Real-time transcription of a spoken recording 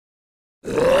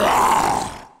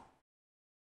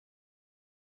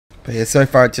But yeah, so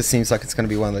far it just seems like it's going to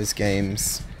be one of those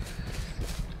games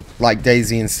like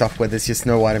Daisy and stuff where there's just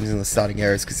no items in the starting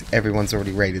areas because everyone's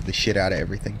already raided the shit out of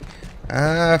everything.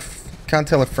 Can't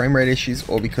tell if frame rate issues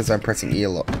or because I'm pressing E a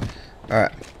lot.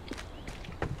 Alright.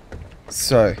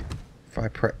 So, if I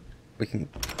press, we can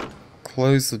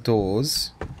close the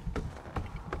doors.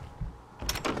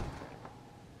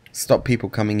 Stop people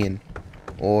coming in.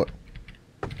 Or,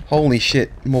 holy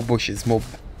shit, more bushes, more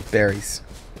berries.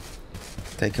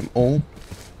 Take them all.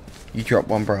 You drop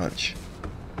one branch.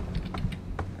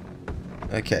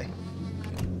 Okay.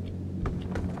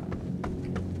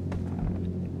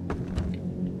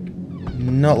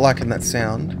 Not liking that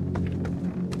sound.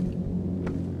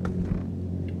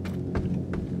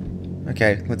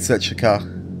 Okay, let's search the car.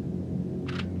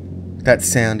 That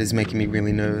sound is making me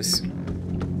really nervous.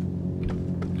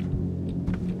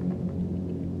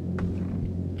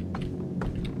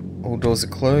 All doors are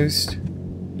closed.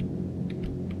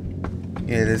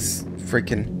 Yeah, there's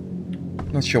freaking...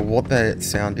 Not sure what that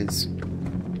sound is.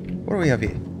 What do we have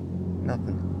here?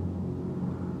 Nothing.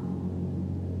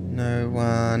 No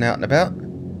one out and about.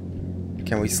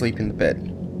 Can we sleep in the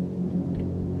bed?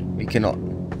 We cannot.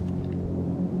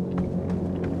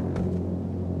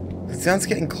 The sound's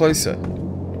getting closer.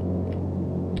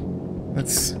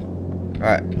 Let's...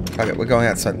 Alright, okay, we're going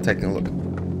outside and taking a look.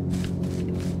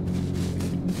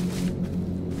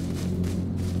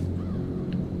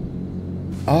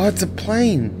 Oh, it's a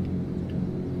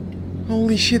plane!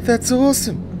 Holy shit, that's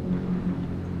awesome!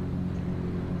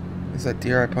 Is that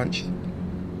deer I punched?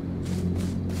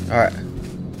 Alright.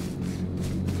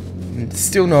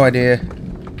 Still no idea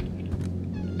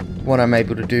what I'm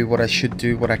able to do, what I should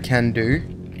do, what I can do.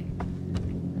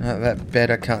 That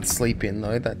bed I can't sleep in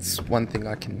though, that's one thing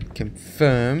I can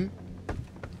confirm.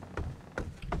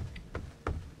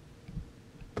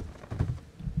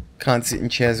 Can't sit in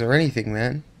chairs or anything,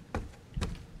 man.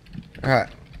 Alright.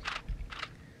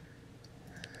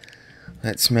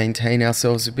 Let's maintain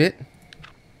ourselves a bit.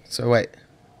 So wait.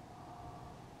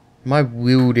 Am I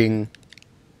wielding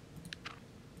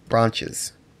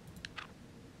branches?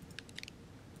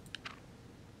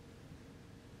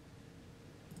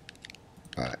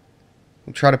 Alright.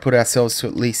 We'll try to put ourselves to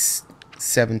at least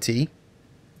 70.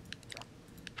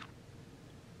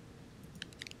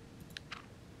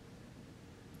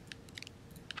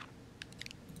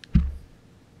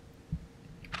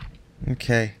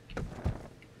 Okay.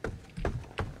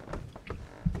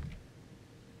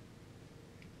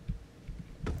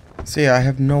 So yeah, I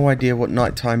have no idea what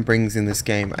nighttime brings in this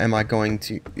game. Am I going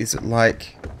to... Is it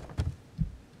like...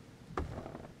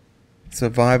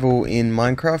 survival in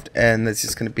Minecraft and there's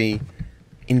just going to be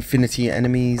infinity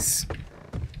enemies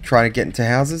trying to get into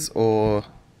houses, or...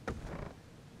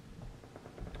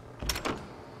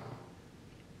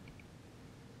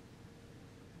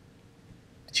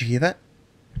 Did you hear that?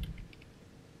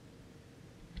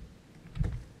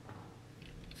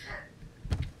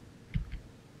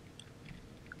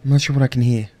 I'm not sure what I can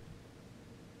hear.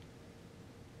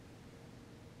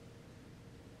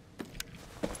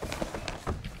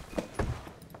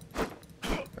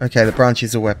 Okay, the branch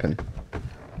is a weapon.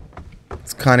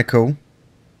 It's kind of cool.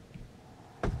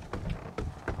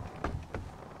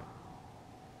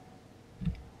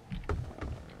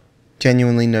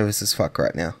 Genuinely nervous as fuck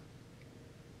right now.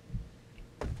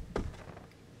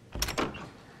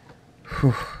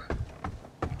 Whew.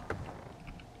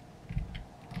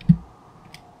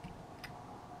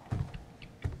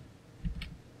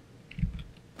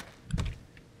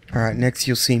 Alright, next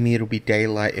you'll see me, it'll be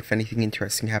daylight. If anything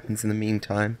interesting happens in the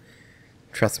meantime,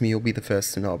 trust me, you'll be the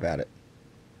first to know about it.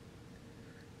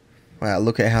 Wow,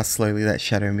 look at how slowly that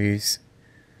shadow moves.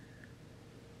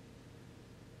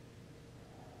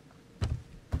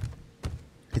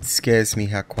 It scares me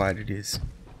how quiet it is.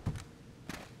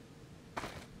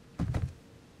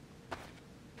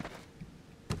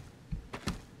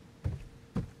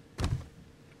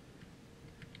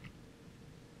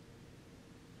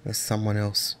 There's someone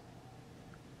else.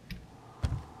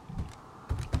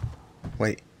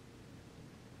 Wait.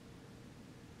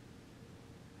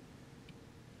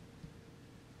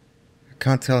 I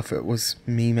can't tell if it was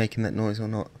me making that noise or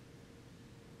not.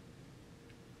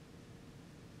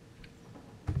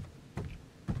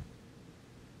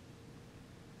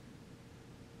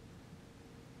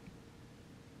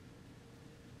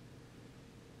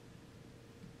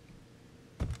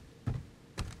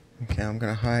 Okay, I'm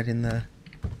gonna hide in the...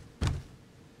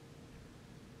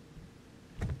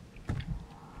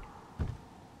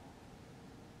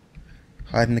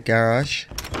 hide in the garage.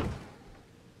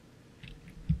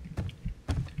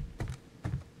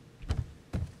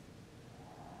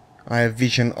 I have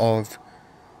vision of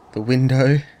the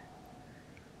window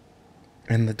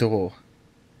And the door.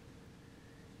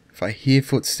 If I hear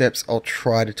footsteps, I'll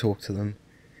try to talk to them.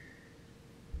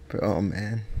 But oh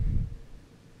man.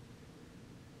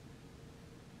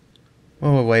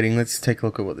 While we're waiting, let's take a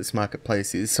look at what this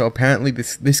marketplace is. So apparently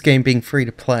this game being free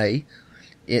to play,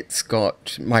 it's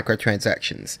got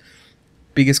microtransactions.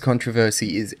 Biggest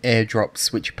controversy is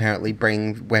airdrops, which apparently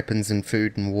bring weapons and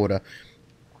food and water.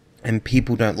 And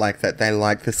people don't like that. They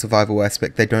like the survival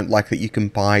aspect. They don't like that you can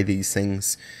buy these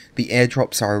things. The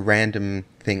airdrops are a random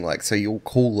thing, like, so you'll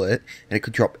call it, and it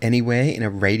could drop anywhere in a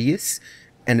radius,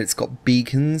 and it's got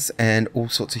beacons and all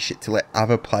sorts of shit to let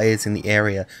other players in the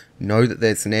area know that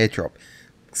there's an airdrop.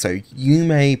 So you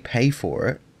may pay for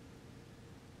it,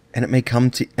 and it may come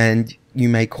to, and you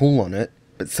may call on it,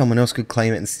 but someone else could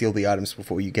claim it and steal the items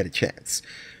before you get a chance.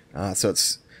 So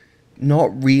it's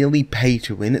not really pay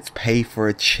to win, it's pay for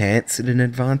a chance at an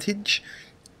advantage.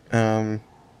 But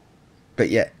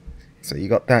yeah, so you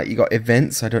got that. You got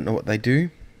events, I don't know what they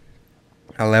do.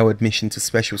 Allow admission to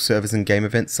special servers and game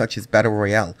events such as Battle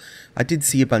Royale. I did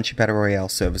see a bunch of Battle Royale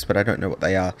servers, but I don't know what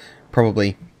they are.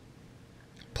 Probably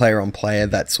player on player,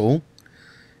 that's all.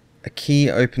 A key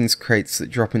opens crates that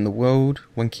drop in the world.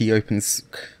 One key opens,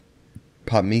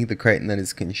 pardon me, the crate and then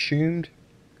is consumed.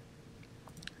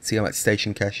 See how much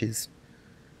station cash is.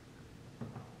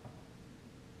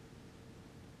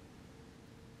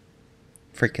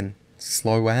 Freaking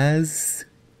slow as.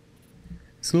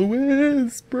 Slow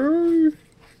as, bro.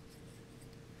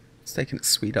 It's taking its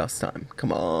sweet ass time.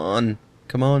 Come on.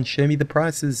 Come on, show me the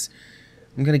prices.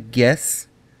 I'm gonna guess.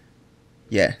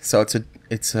 Yeah, so it's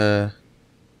a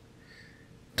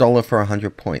 $1 for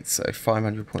 100 points. So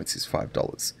 500 points is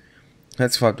 $5.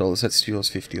 That's $5. That's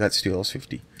 $2.50. That's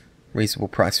 $2.50. Reasonable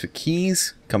price for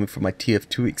keys, coming from my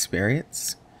TF2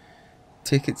 experience.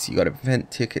 Tickets, you got event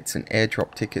tickets and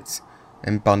airdrop tickets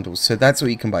and bundles. So that's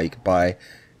what you can buy. You can buy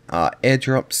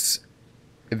airdrops,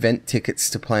 event tickets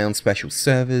to play on special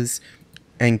servers,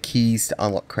 and keys to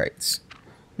unlock crates.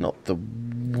 Not the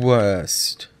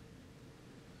worst.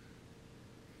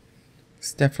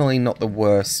 It's definitely not the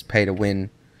worst pay to win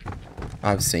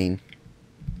I've seen.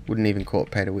 Wouldn't even call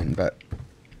it pay to win, but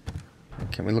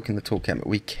can we look in the tool cabinet?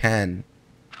 We can.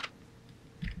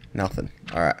 Nothing.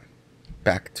 Alright.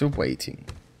 Back to waiting.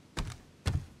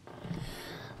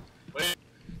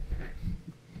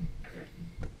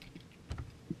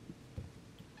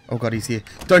 Oh god, he's here.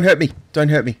 Don't hurt me! Don't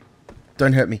hurt me!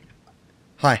 Don't hurt me.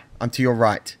 Hi, I'm to your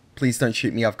right. Please don't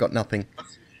shoot me, I've got nothing.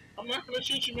 I'm not gonna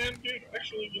shoot you, man, dude.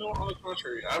 Actually, you know what, on the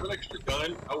contrary, I have an extra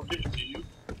gun, I will give it to you.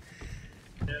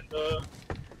 And,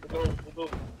 we'll go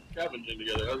scavenging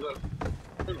together, how's that?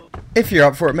 If you're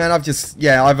up for it, man,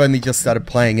 I've only just started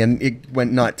playing and it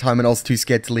went nighttime and I was too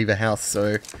scared to leave a house,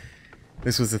 so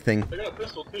this was the thing. I got a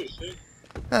pistol too, see?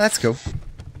 Oh, that's cool.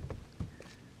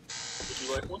 Would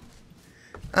you like one?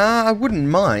 I wouldn't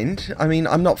mind. I mean,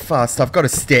 I'm not fast, I've got a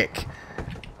stick.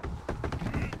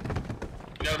 You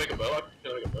gotta make a bow? You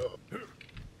gotta make a bow.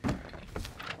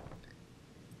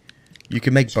 You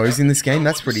can make bows in this game?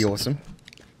 That's pretty awesome.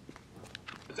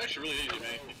 It's actually really easy,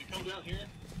 man. If you come down here,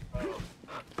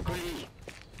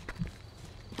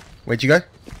 Where'd you go?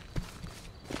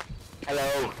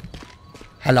 Hello.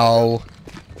 Hello.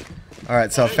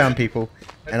 Alright, so I found people,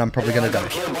 and I'm probably gonna die.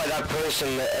 Killed by that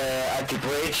person at the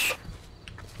bridge.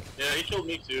 yeah, he killed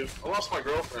me too. I lost my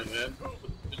girlfriend, man.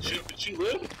 Did she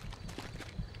live?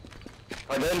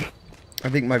 Pardon? I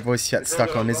think my voice chat's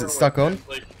stuck on. Is it stuck on?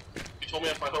 Like, she told me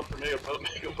if I helped her make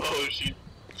a bow, she'd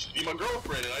be my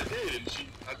girlfriend, and I did, and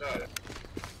I died.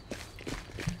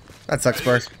 That sucks,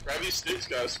 bro. Grab these sticks,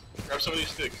 guys. Grab some of these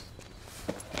sticks.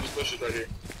 These bushes right here.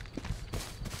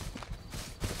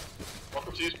 Walk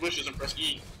up to these bushes and press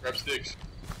E. Grab sticks.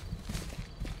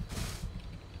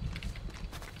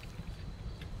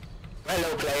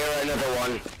 Hello, player, another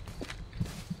one.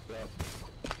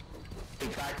 The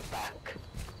backpack.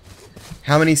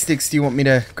 How many sticks do you want me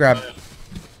to grab?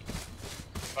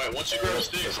 Alright, once you grab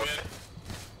sticks, man.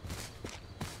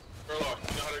 Sherlock,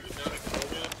 you know how to control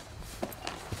it?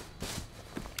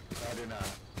 I do not.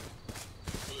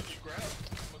 So if you grab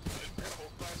a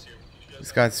whole class here.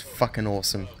 This guy's fucking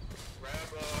awesome. Grab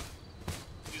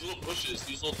these little bushes,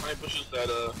 these little tiny bushes that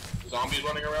zombies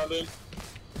running around in.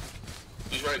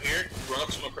 These right here, you run up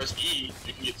to them and press E,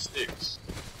 you can get sticks.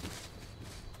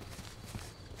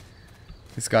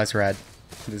 This guy's rad.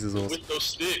 This is awesome. With those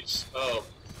sticks, what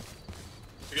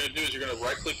you're gonna do is you're gonna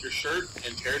right click your shirt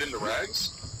and tear it into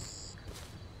rags.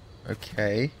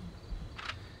 Okay.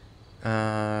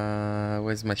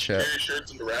 Where's my shirt? Tear your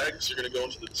shirts into rags, you're gonna go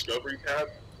into the discovery tab,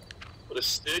 put a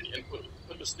stick and put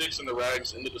the sticks and the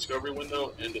rags in the discovery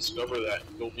window and discover that.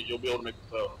 You'll be able to make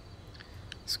the bow.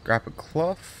 Scrap of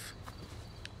cloth.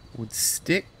 Wood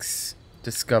sticks.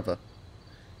 Discover.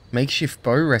 Makeshift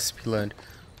bow recipe learned.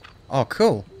 Oh,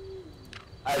 cool.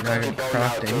 I Now got the bow now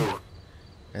crafting. too.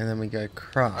 And then we go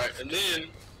craft. Alright, and then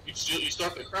you still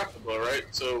have to craft the bow, right?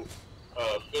 So,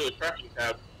 go to the crafting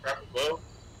tab, craft the bow.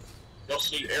 You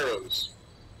also need arrows.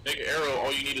 Make an arrow,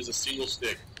 all you need is a single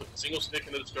stick. Put the single stick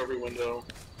in the discovery window,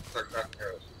 start crafting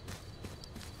arrows.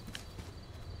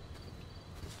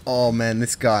 Oh man,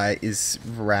 this guy is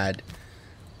rad.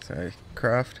 So,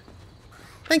 craft.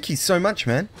 Thank you so much,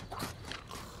 man.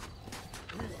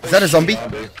 Is that a zombie?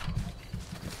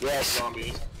 Yes.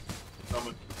 Zombies. I'm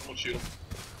gonna shoot him.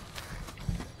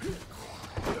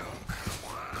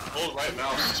 Hold right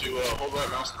mouse to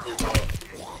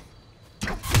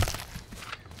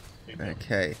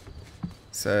Okay.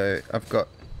 So, I've got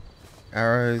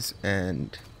arrows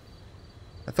and...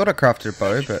 I thought I crafted a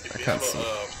bow, but I can't see.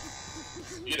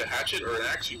 If you need a hatchet or an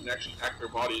axe, you can actually hack their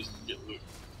bodies and get loot.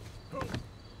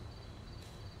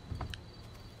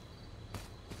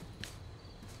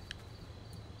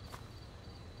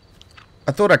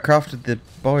 I thought I crafted the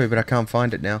bow, but I can't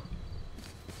find it now.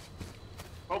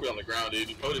 Probably on the ground, dude.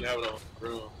 You probably didn't have it on the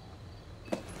room.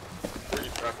 Where'd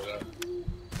you craft it at?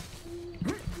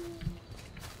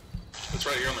 It's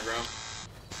right here on the ground.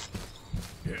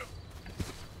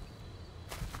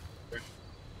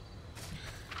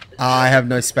 I have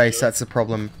no space, that's the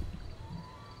problem.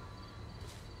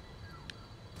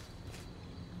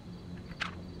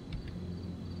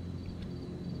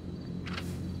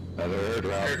 Another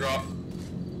airdrop. Airdrop.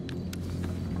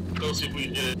 Let's see if we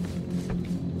can get it.